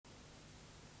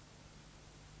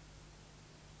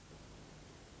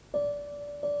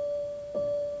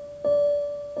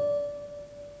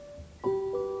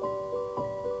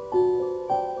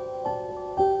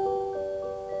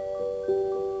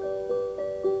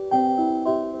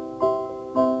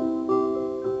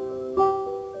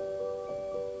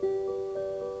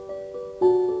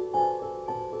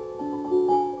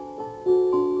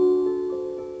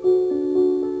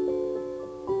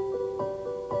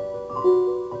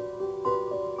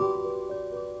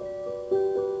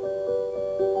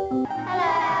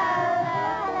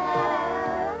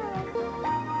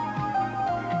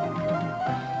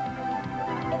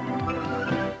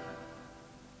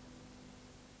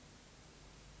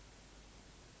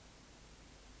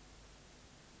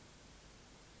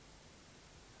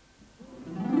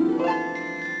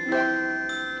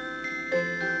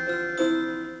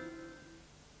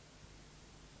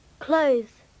close,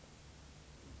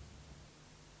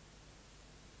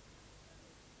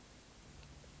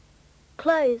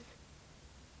 close,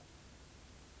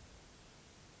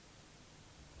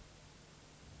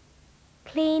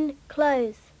 clean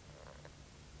clothes,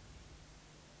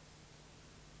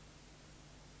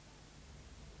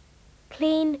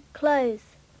 clean clothes,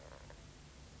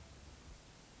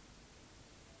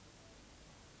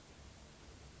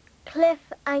 Cliff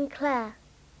and Claire,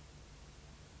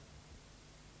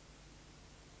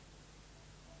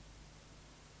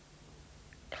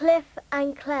 Cliff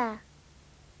and Claire,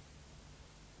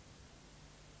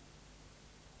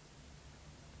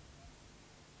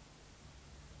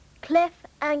 Cliff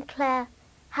and Claire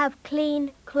have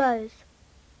clean clothes.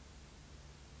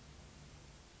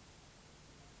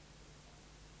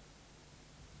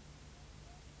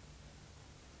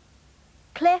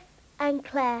 Cliff and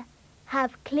Claire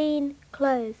have clean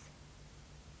clothes.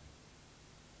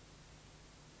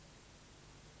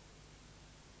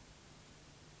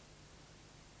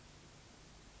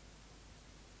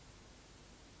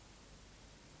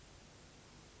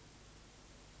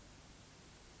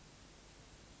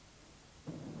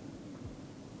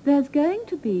 There's going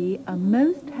to be a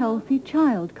most healthy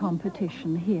child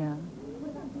competition here.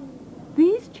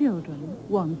 These children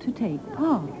want to take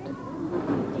part.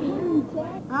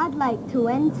 I'd like to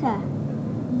enter.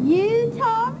 You,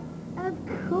 Tom? Of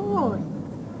course.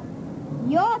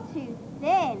 You're too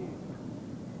thin.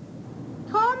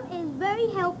 Tom is very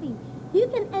healthy. You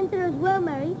can enter as well,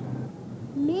 Mary.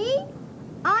 Me?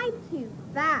 I'm too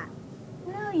fat.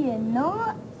 No, you're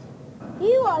not.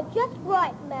 You are just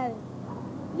right, Mary.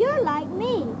 You're like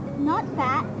me. Not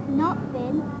fat, not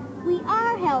thin. We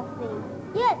are healthy.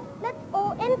 Yes, let's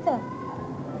all enter.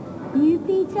 You,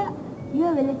 Peter?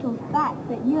 You're a little fat,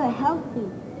 but you're healthy.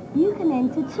 You can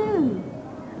enter too.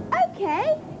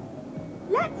 Okay.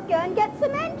 Let's go and get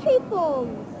some entry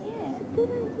forms. Yeah, it's a good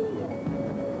idea.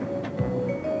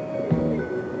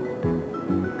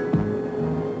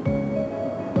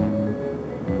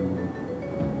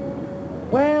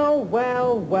 Well,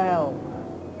 well, well.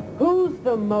 Who's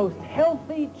the most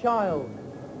healthy child?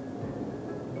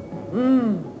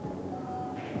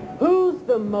 Who's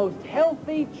the most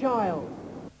healthy child?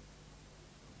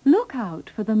 Look out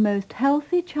for the most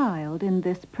healthy child in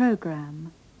this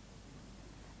program.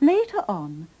 Later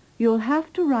on, you'll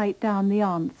have to write down the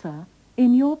answer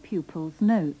in your pupils'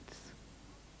 notes.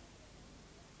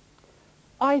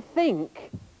 I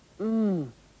think,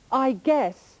 I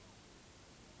guess,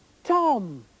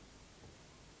 Tom.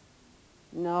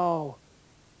 No.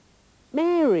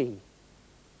 Mary.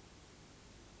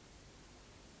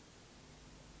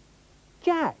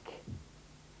 Jack.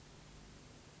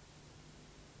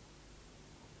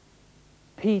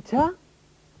 Peter.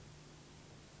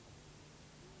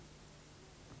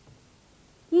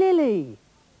 Lily.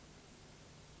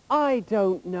 I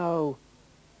don't know.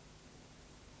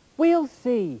 We'll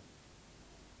see.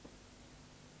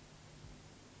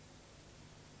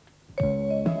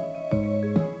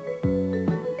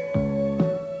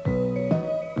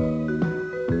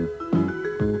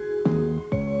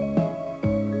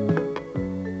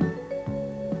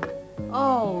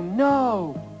 Oh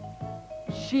no!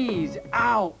 She's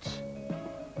out!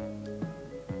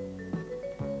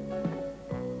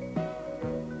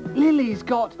 Lily's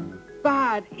got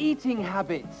bad eating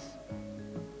habits.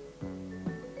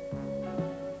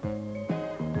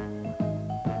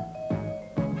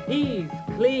 He's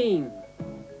clean.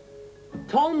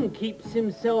 Tom keeps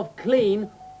himself clean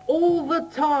all the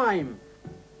time.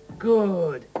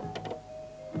 Good.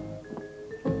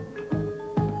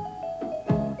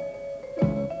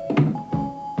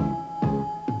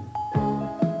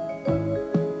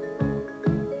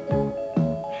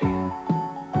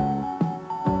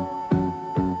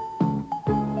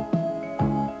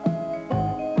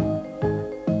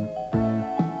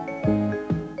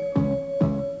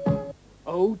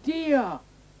 Oh dear,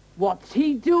 what's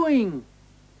he doing?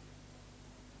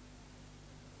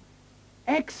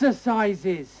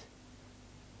 Exercises.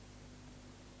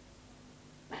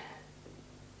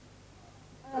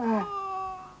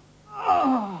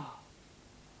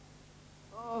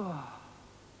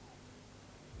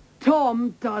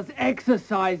 Tom does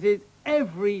exercises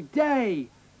every day.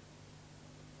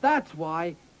 That's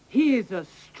why he is a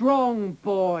strong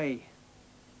boy.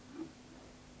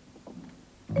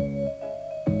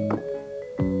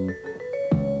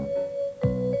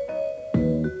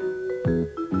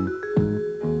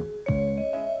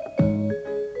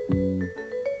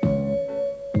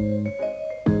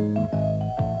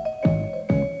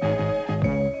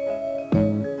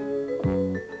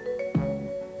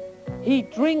 He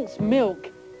drinks milk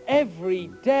every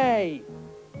day.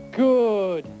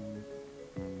 Good.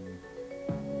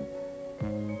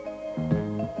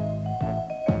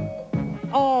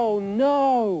 Oh,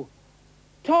 no.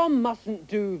 Tom mustn't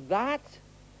do that.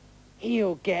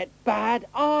 He'll get bad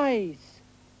eyes.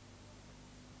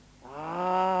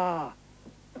 Ah,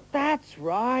 that's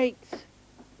right.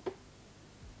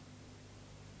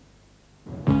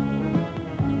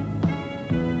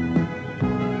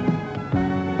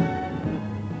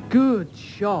 Good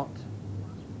shot.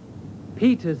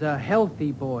 Peter's a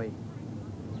healthy boy.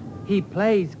 He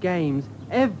plays games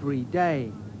every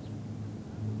day.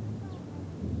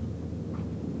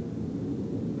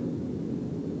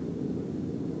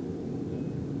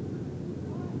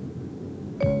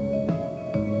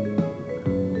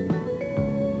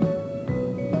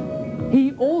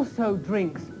 He also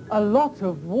drinks a lot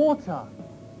of water.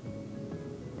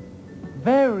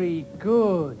 Very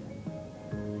good.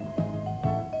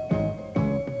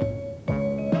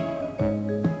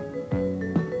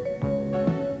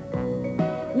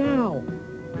 Now,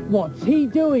 what's he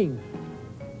doing?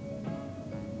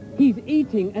 He's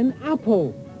eating an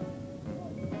apple.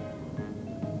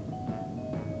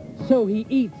 So he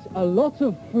eats a lot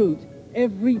of fruit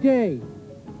every day.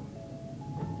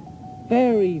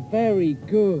 Very, very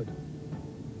good.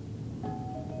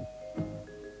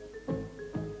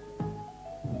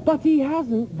 But he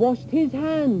hasn't washed his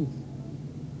hands.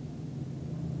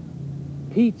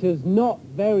 Peter's not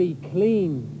very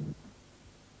clean.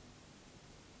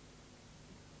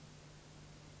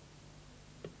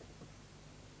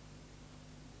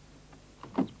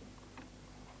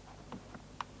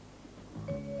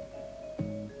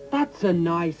 That's a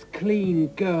nice, clean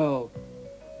girl.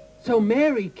 So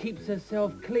Mary keeps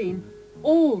herself clean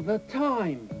all the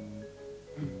time.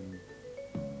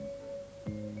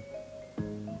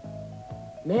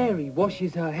 Mary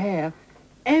washes her hair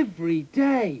every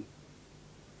day.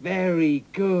 Very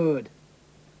good.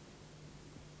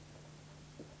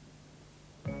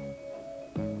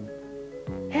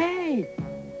 Hey!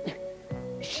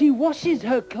 She washes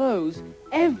her clothes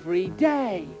every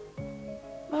day.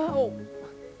 Oh!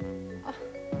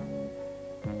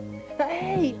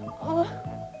 Hey!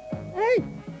 Hey!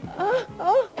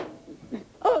 Ow!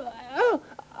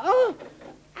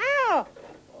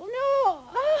 No!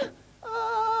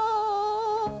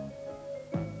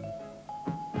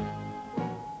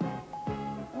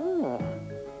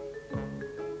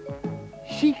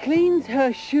 She cleans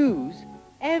her shoes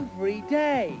every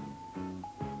day.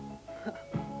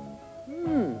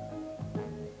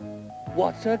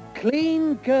 What a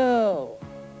clean girl.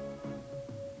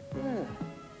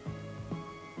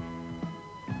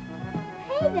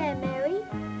 Hey there, Mary.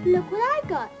 Look what I've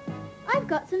got. I've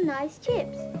got some nice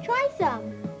chips. Try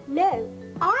some. No,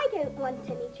 I don't want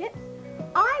any chips.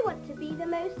 I want to be the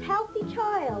most healthy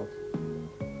child.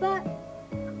 But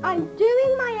I'm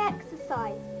doing my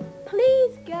exercise.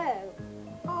 Please go.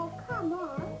 Oh, come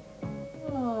on.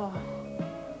 Oh.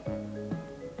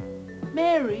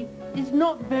 Mary is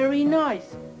not very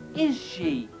nice, is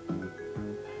she?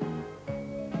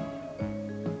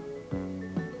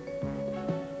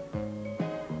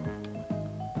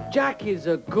 Jack is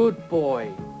a good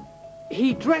boy.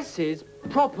 He dresses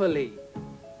properly.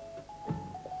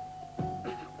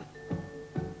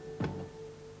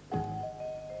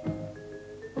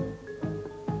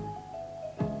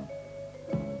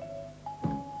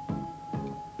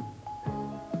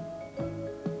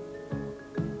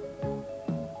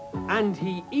 And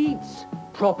he eats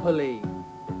properly.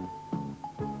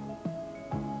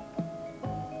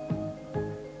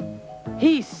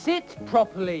 He sits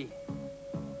properly.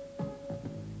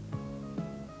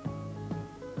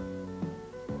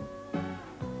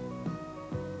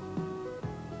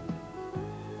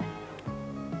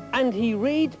 And he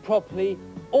reads properly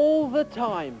all the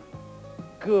time.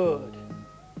 Good.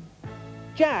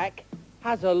 Jack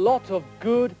has a lot of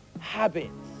good habits.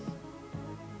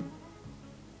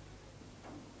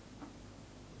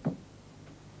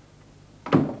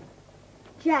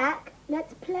 Jack,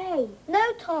 let's play.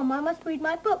 No, Tom, I must read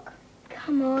my book.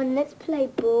 Come on, let's play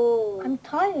ball. I'm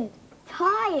tired.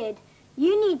 Tired?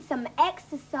 You need some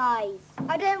exercise.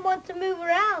 I don't want to move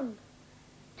around.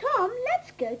 Tom, let's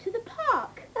go to the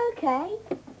park. Okay.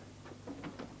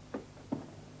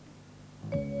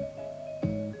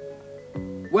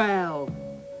 Well,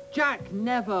 Jack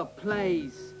never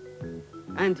plays.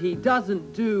 And he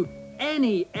doesn't do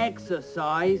any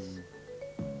exercise.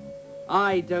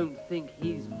 I don't think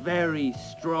he's very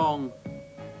strong.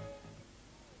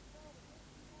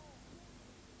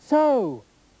 So,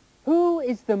 who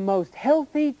is the most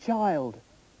healthy child?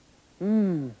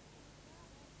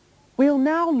 We'll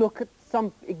now look at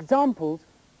some examples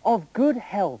of good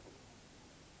health.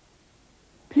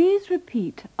 Please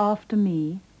repeat after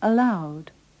me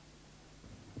aloud.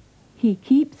 He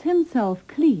keeps himself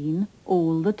clean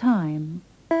all the time.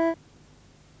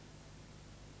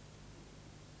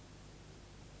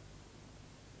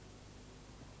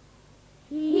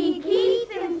 He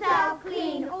keeps himself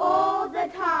clean all the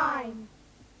time.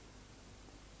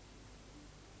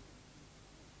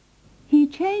 He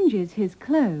changes his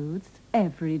clothes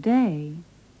every day.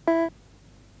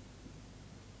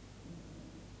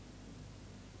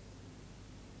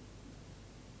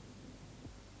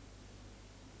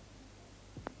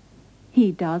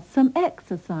 He does some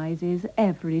exercises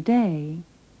every day.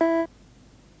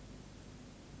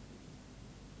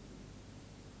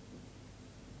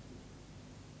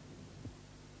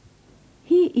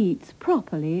 He eats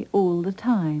properly all the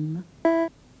time.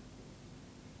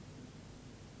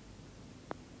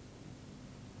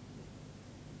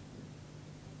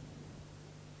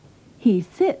 He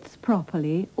sits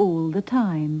properly all the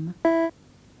time.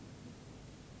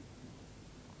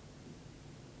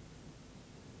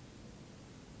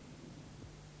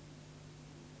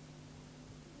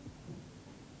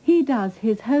 He does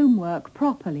his homework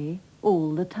properly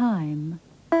all the time.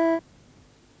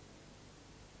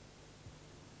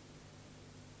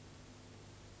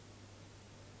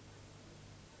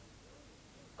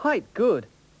 Height, good.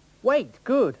 Weight,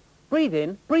 good. Breathe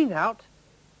in, breathe out.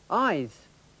 Eyes.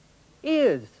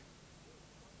 Ears.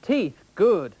 Teeth,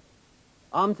 good.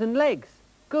 Arms and legs,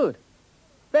 good.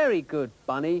 Very good,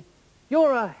 Bunny.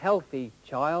 You're a healthy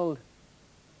child.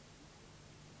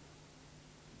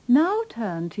 Now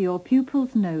turn to your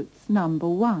pupils' notes number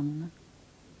 1.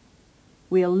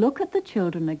 We'll look at the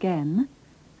children again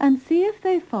and see if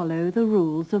they follow the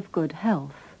rules of good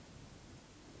health.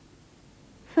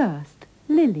 First,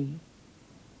 Lily.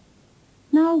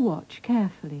 Now watch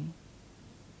carefully.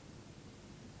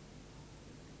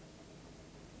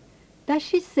 Does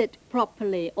she sit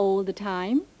properly all the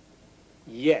time?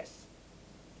 Yes.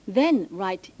 Then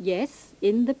write yes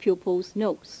in the pupil's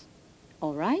notes.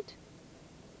 All right?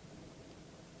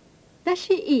 Does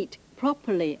she eat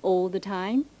properly all the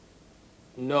time?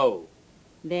 No.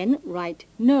 Then write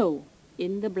no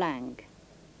in the blank.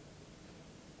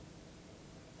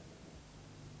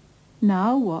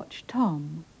 Now watch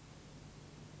Tom.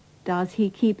 Does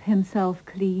he keep himself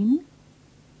clean?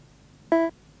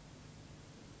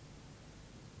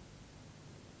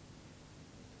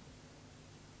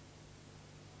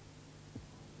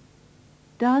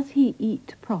 Does he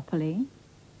eat properly?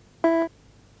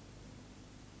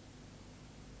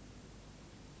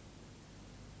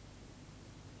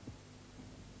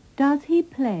 Does he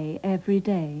play every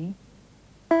day?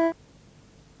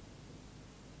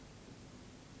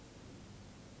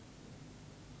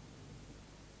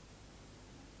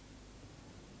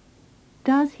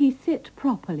 Does he sit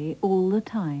properly all the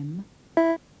time?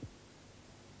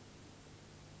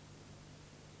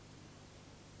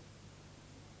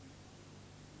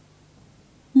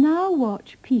 Now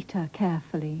watch Peter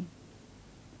carefully.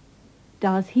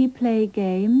 Does he play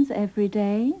games every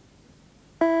day?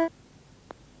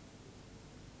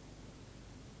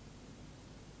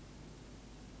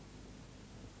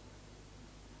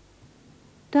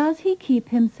 Does he keep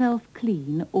himself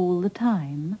clean all the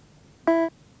time?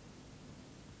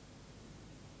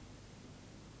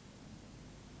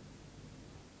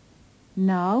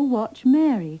 Now watch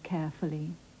Mary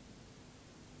carefully.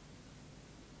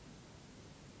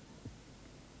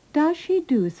 Does she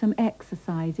do some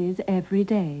exercises every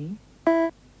day?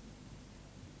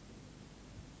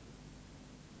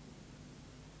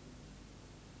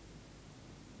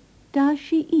 Does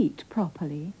she eat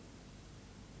properly?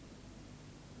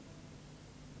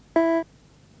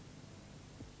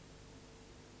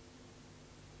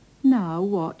 Now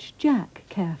watch Jack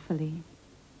carefully.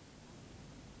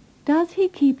 Does he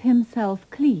keep himself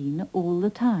clean all the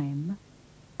time?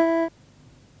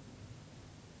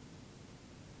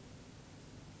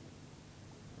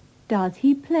 Does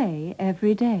he play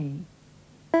every day?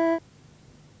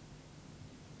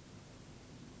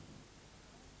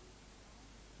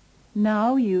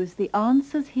 Now use the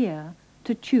answers here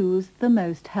to choose the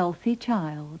most healthy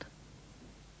child.